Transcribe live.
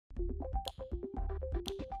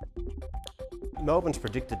Melbourne's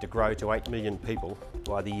predicted to grow to 8 million people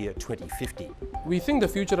by the year 2050. We think the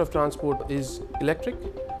future of transport is electric,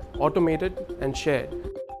 automated and shared.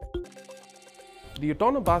 The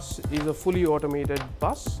Autonomous bus is a fully automated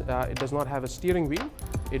bus. It does not have a steering wheel.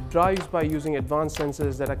 It drives by using advanced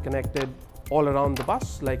sensors that are connected all around the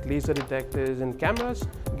bus, like laser detectors and cameras,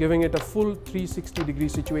 giving it a full 360-degree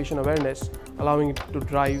situation awareness, allowing it to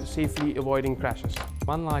drive safely, avoiding crashes.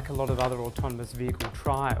 Unlike a lot of other autonomous vehicle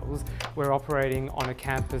trials, we're operating on a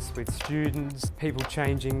campus with students, people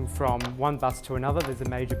changing from one bus to another. There's a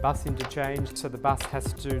major bus interchange, so the bus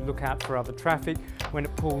has to look out for other traffic. When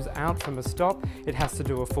it pulls out from a stop, it has to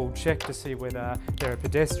do a full check to see whether there are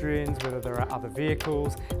pedestrians, whether there are other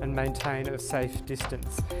vehicles, and maintain a safe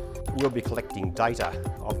distance. We'll be collecting data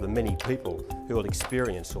of the many people who will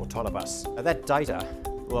experience autonomous. That data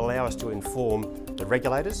will allow us to inform the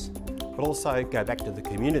regulators, but also go back to the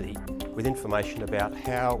community with information about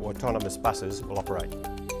how autonomous buses will operate.